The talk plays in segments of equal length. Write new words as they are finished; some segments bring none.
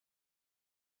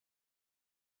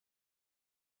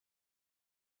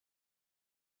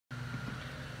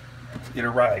It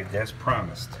arrived as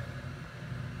promised.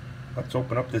 Let's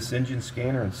open up this engine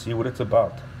scanner and see what it's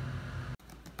about.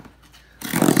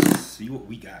 Let's see what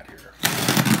we got here.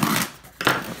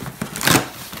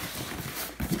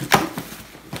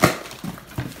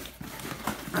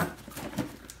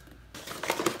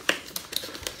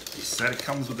 They said it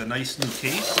comes with a nice new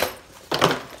case,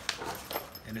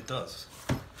 and it does.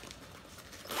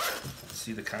 Let's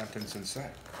see the contents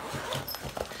inside.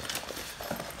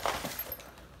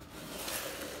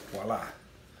 Voila.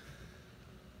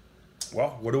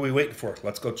 Well, what are we waiting for?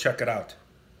 Let's go check it out.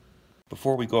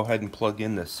 Before we go ahead and plug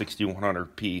in the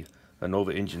 6100P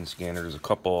Innova engine scanner, there's a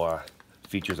couple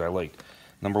features I like.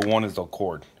 Number one is the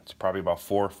cord. It's probably about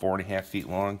 4.5 feet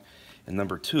long. And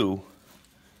number two,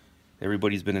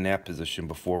 everybody's been in that position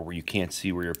before where you can't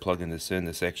see where you're plugging this in.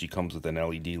 This actually comes with an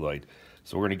LED light.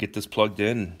 So we're going to get this plugged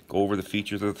in and go over the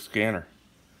features of the scanner.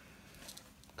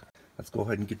 Let's go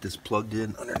ahead and get this plugged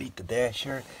in underneath the dash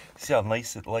here. See how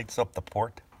nice it lights up the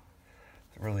port?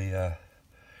 It really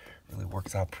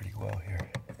works out pretty well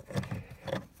here.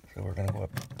 So we're gonna go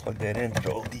up and plug that into the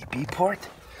OBD port.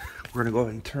 We're gonna go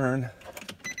ahead and turn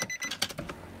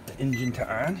the engine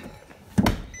to on,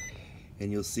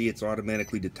 and you'll see it's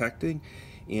automatically detecting.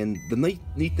 And the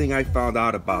neat thing I found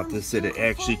out about this is that it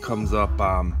actually comes up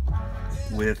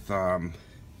with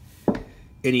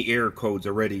any error codes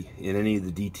already in any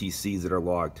of the DTCs that are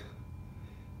logged.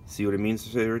 See what it means to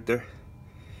say right there?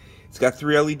 It's got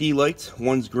 3 LED lights.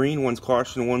 One's green, one's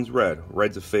caution, one's red.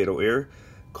 Red's a fatal error.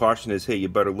 Caution is, hey, you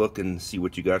better look and see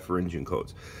what you got for engine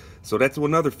codes. So that's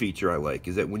another feature I like,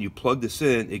 is that when you plug this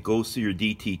in, it goes to your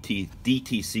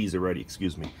DTCs already,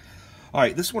 excuse me.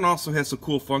 Alright, this one also has a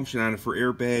cool function on it for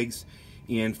airbags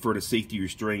and for the safety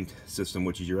restraint system,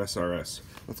 which is your SRS.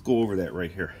 Let's go over that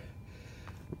right here.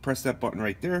 Press that button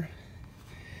right there.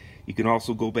 You can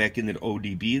also go back into the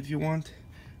ODB if you want.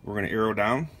 We're going to arrow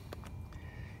down.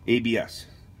 ABS.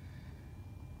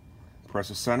 Press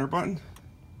the center button.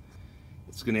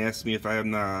 It's going to ask me if I have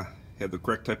the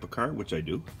correct type of car, which I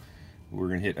do. We're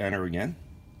going to hit enter again,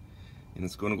 and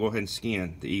it's going to go ahead and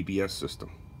scan the ABS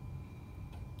system.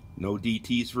 No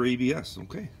DTs for ABS.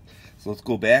 Okay, so let's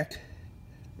go back.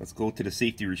 Let's go to the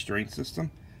safety restraint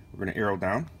system. We're going to arrow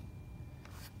down.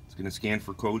 It's going to scan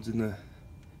for codes in the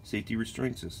safety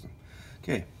restraint system.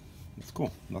 Okay, that's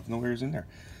cool. No errors in there.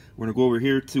 We're going to go over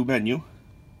here to menu.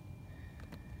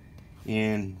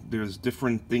 And there's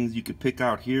different things you could pick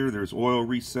out here. There's oil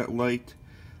reset light,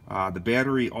 the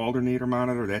battery alternator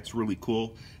monitor. That's really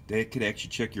cool. That could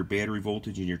actually check your battery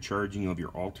voltage and your charging of your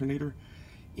alternator.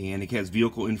 And it has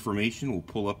vehicle information. We'll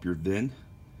pull up your VIN.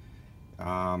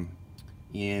 And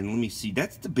let me see.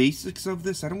 That's the basics of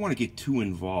this. I don't want to get too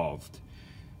involved,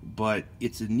 but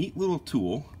it's a neat little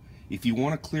tool. If you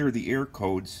want to clear the error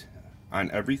codes on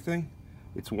everything,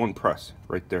 it's one press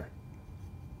right there.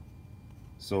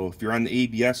 So if you're on the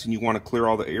ABS and you want to clear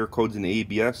all the error codes in the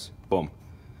ABS, boom.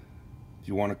 If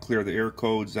you want to clear the error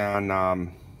codes on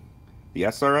the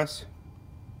SRS,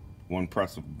 one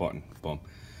press of a button, boom.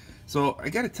 So I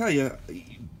got to tell you,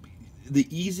 the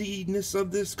easiness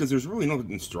of this, because there's really no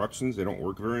instructions, they don't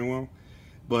work very well,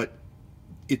 but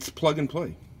it's plug and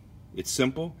play. It's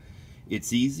simple,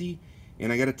 it's easy,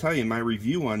 and I got to tell you, my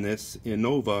review on this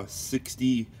Innova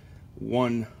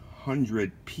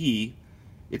 6100P,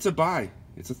 it's a buy.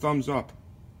 It's a thumbs up.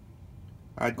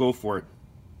 I'd go for it.